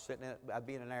mother. I'd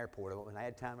be in an airport. When I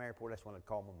had time in the airport, that's when I'd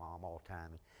call my mom all the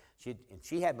time. And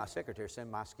she had my secretary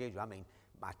send my schedule. I mean,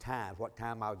 my time, what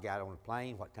time I got on the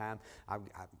plane, what time,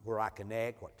 where I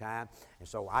connect, what time. And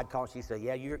so I'd call, she'd say,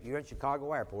 yeah, you're in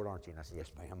Chicago Airport, aren't you? And I said,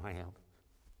 yes, ma'am, I am.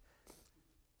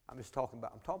 I'm talking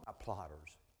about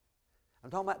plotters. I'm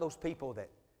talking about those people that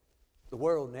the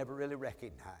world never really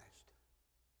recognized.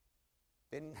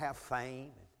 Didn't have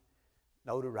fame and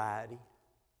notoriety.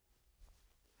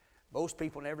 Most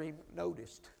people never even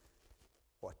noticed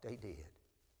what they did.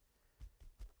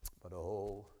 But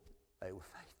oh, they were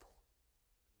faithful.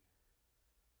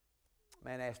 A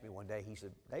man asked me one day, he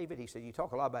said, David, he said, you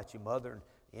talk a lot about your mother and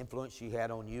the influence she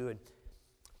had on you. And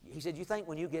he said, you think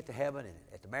when you get to heaven and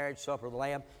at the marriage supper of the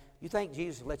Lamb, you think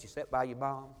Jesus will let you sit by your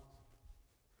mom?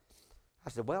 I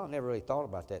said, well, I never really thought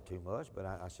about that too much, but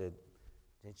I said,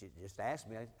 since you just asked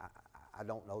me, I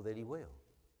don't know that he will.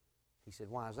 He said,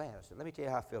 why is that? I said, let me tell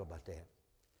you how I feel about that.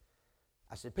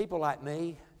 I said, people like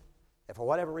me, if for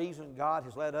whatever reason God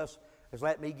has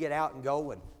let me get out and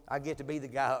go, and I get to be the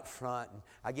guy up front, and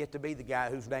I get to be the guy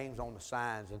whose name's on the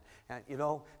signs, and you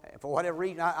know, for whatever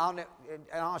reason,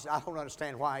 honestly, I don't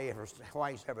understand why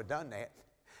he's ever done that.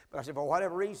 But I said, for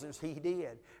whatever reasons, he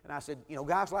did. And I said, you know,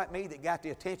 guys like me that got the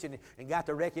attention and got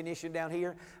the recognition down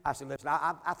here, I said, listen,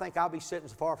 I think I'll be sitting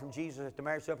so far from Jesus at the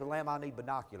marriage supper of the Lamb, I need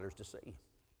binoculars to see him.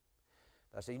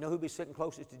 But I said, you know who'll be sitting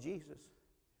closest to Jesus?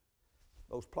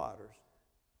 Those plotters.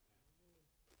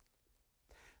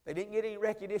 They didn't get any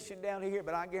recognition down here,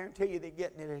 but I guarantee you they're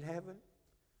getting it in heaven.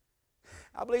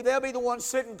 I believe they'll be the ones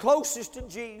sitting closest to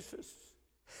Jesus.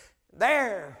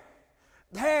 There,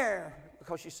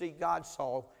 because you see, God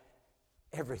saw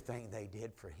everything they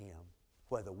did for him,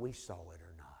 whether we saw it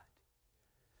or not.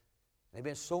 There have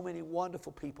been so many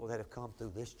wonderful people that have come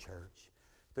through this church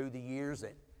through the years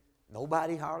that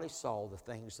nobody hardly saw the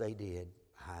things they did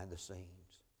behind the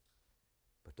scenes,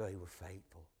 but they were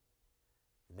faithful.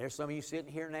 And there's some of you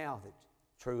sitting here now that's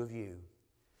true of you.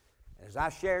 And as I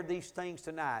shared these things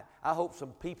tonight, I hope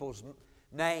some people's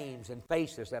names and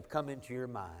faces have come into your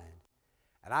mind.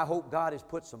 And I hope God has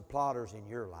put some plotters in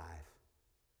your life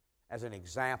as an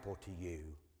example to you.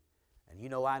 And you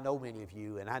know, I know many of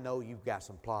you, and I know you've got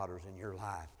some plotters in your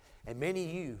life. And many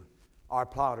of you are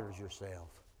plotters yourself.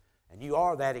 And you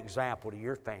are that example to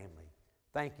your family.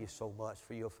 Thank you so much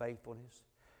for your faithfulness.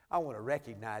 I want to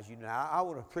recognize you tonight. I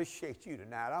want to appreciate you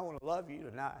tonight. I want to love you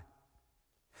tonight.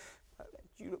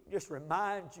 Just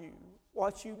remind you,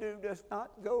 what you do does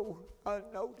not go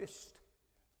unnoticed.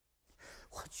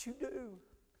 What you do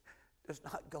does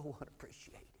not go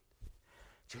unappreciated.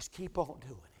 Just keep on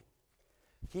doing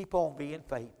it. Keep on being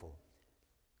faithful.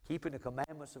 Keeping the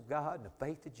commandments of God and the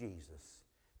faith of Jesus.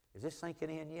 Is this sinking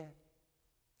in yet?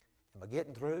 Am I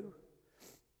getting through?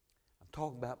 I'm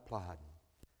talking about plotting.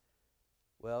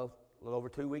 Well, a little over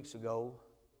 2 weeks ago,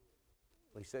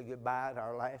 we said goodbye to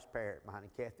our last parent, mine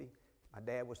and Kathy. My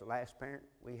dad was the last parent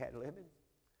we had living.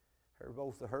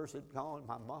 Both of hers had gone,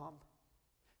 my mom.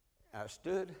 I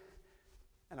stood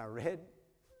and I read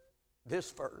this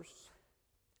verse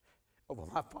over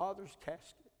my father's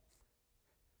casket.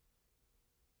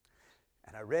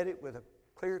 And I read it with a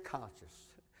clear conscience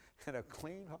and a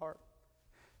clean heart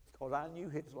because I knew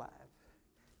his life.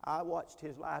 I watched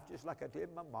his life just like I did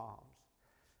my mom's.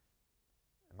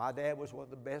 And my dad was one of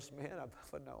the best men I've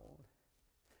ever known.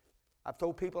 I've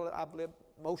told people that I've lived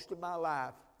most of my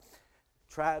life,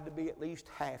 tried to be at least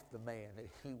half the man that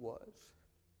he was.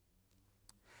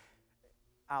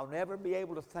 I'll never be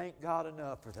able to thank God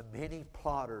enough for the many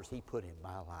plotters he put in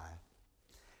my life.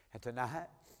 And tonight,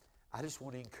 I just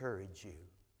want to encourage you.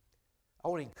 I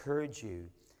want to encourage you,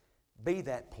 be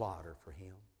that plotter for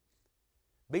him.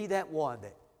 Be that one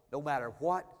that no matter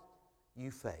what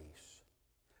you face,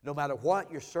 no matter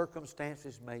what your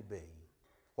circumstances may be,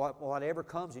 whatever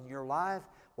comes in your life,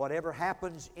 whatever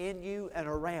happens in you and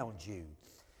around you,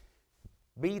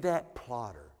 be that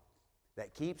plotter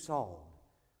that keeps on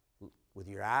with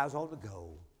your eyes on the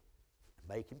goal,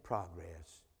 making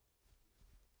progress.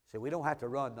 See, we don't have to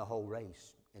run the whole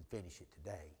race and finish it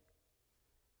today.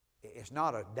 It's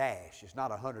not a dash. It's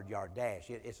not a 100-yard dash.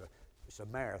 It's a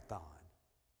marathon.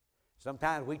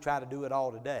 Sometimes we try to do it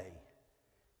all today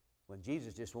when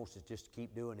Jesus just wants us just to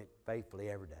keep doing it faithfully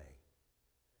every day.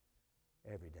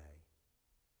 Every day.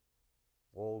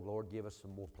 Oh, Lord, give us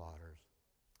some more plotters.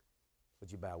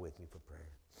 Would you bow with me for prayer?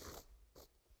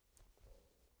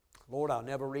 Lord, I'll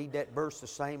never read that verse the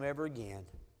same ever again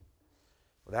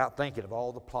without thinking of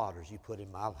all the plotters you put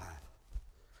in my life.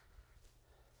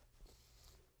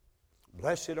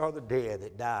 Blessed are the dead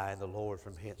that die in the Lord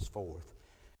from henceforth.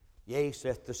 Yea,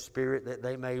 saith the Spirit, that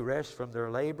they may rest from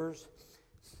their labors,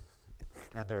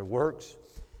 and their works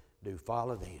do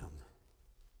follow them.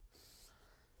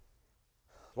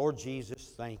 Lord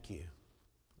Jesus, thank you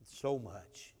so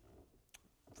much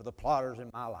for the plotters in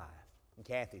my life, and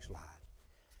Kathy's life,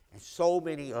 and so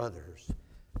many others,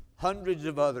 hundreds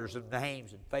of others of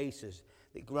names and faces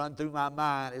that run through my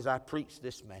mind as I preach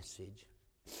this message.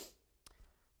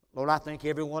 Lord, I think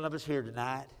every one of us here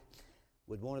tonight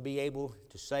would want to be able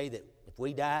to say that if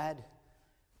we died,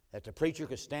 that the preacher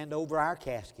could stand over our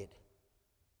casket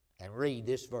and read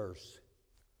this verse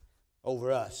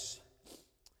over us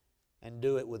and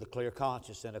do it with a clear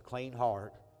conscience and a clean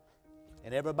heart.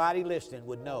 And everybody listening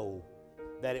would know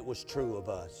that it was true of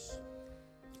us.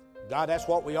 God, that's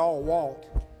what we all want.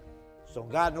 So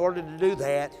God, in order to do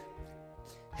that,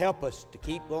 help us to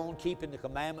keep on keeping the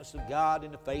commandments of God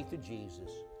in the faith of Jesus.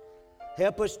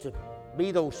 Help us to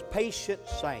be those patient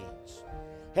saints.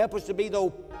 Help us to be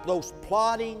those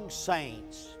plodding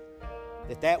saints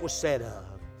that was said of.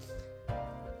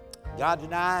 God,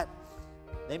 tonight,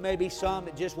 there may be some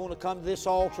that just want to come to this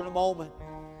altar in a moment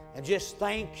and just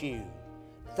thank you.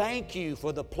 Thank you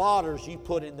for the plotters you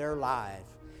put in their life.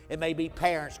 It may be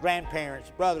parents,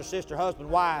 grandparents, brother, sister, husband,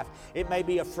 wife. It may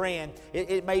be a friend.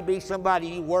 It may be somebody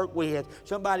you work with,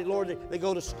 somebody, Lord, that they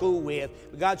go to school with.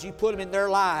 But God, you put them in their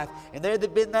life, and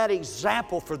they've been that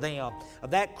example for them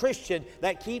of that Christian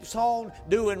that keeps on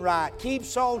doing right,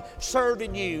 keeps on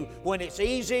serving you when it's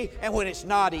easy and when it's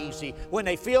not easy, when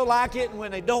they feel like it and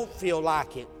when they don't feel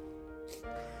like it.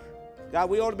 God,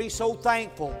 we ought to be so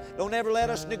thankful. Don't ever let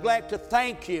us neglect to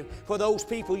thank you for those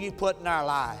people you put in our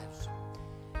lives.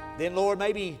 Then, Lord,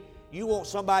 maybe you want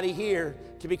somebody here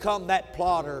to become that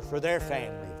plotter for their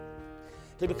family,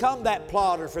 to become that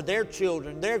plotter for their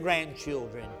children, their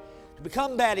grandchildren, to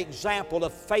become that example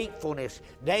of faithfulness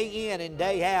day in and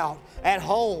day out, at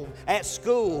home, at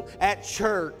school, at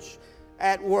church,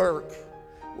 at work,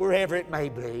 wherever it may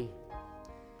be.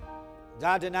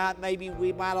 God, tonight maybe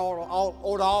we might ought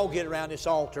to all get around this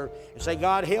altar and say,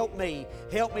 God, help me.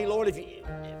 Help me, Lord,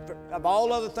 of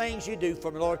all other things you do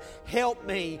for me, Lord, help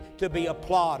me to be a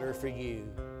plotter for you.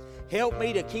 Help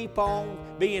me to keep on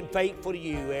being faithful to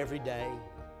you every day.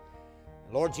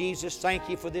 Lord Jesus, thank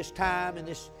you for this time and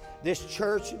this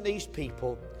church and these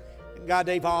people. And God,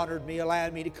 they've honored me,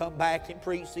 allowing me to come back and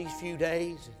preach these few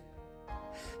days.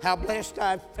 How blessed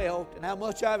I've felt and how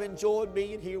much I've enjoyed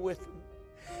being here with them.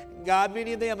 God,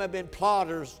 many of them have been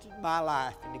plotters to my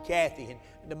life and to Kathy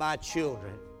and to my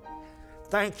children.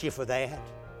 Thank you for that.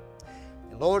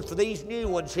 And Lord, for these new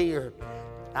ones here,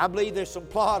 I believe there's some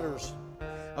plotters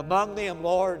among them,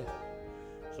 Lord.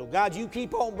 So God, you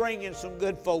keep on bringing some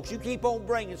good folks. You keep on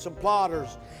bringing some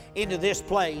plotters into this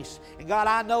place. And God,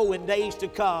 I know in days to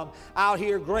come, I'll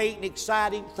hear great and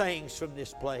exciting things from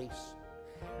this place.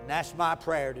 And that's my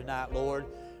prayer tonight, Lord.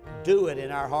 Do it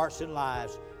in our hearts and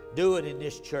lives. Do it in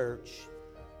this church.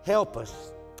 Help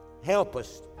us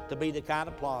to be the kind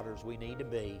of plotters we need to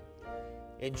be.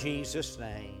 In Jesus'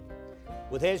 name.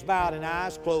 With heads bowed and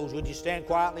eyes closed, would you stand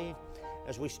quietly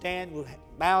as we stand with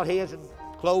bowed heads and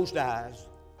closed eyes?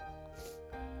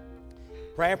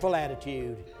 Prayerful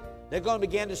attitude. They're going to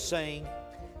begin to sing,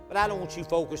 but I don't want you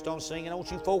focused on singing. I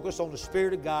want you focused on the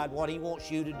Spirit of God, what He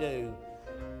wants you to do.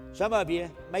 Some of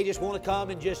you may just want to come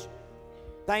and just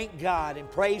thank God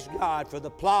and praise God for the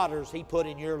plotters He put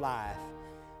in your life.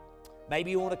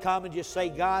 Maybe you want to come and just say,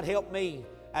 God, help me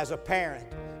as a parent,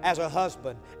 as a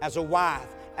husband, as a wife,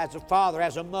 as a father,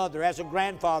 as a mother, as a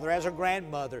grandfather, as a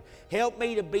grandmother. Help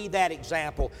me to be that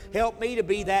example. Help me to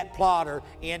be that plotter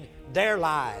in their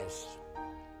lives.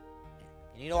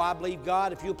 And you know, I believe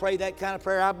God, if you'll pray that kind of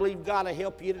prayer, I believe God will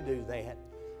help you to do that.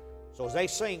 So as they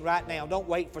sing right now, don't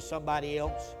wait for somebody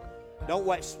else. Don't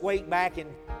wait back and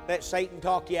let Satan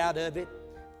talk you out of it.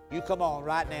 You come on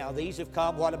right now. These have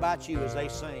come. What about you as they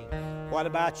sing? What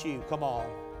about you? Come on.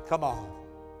 Come on.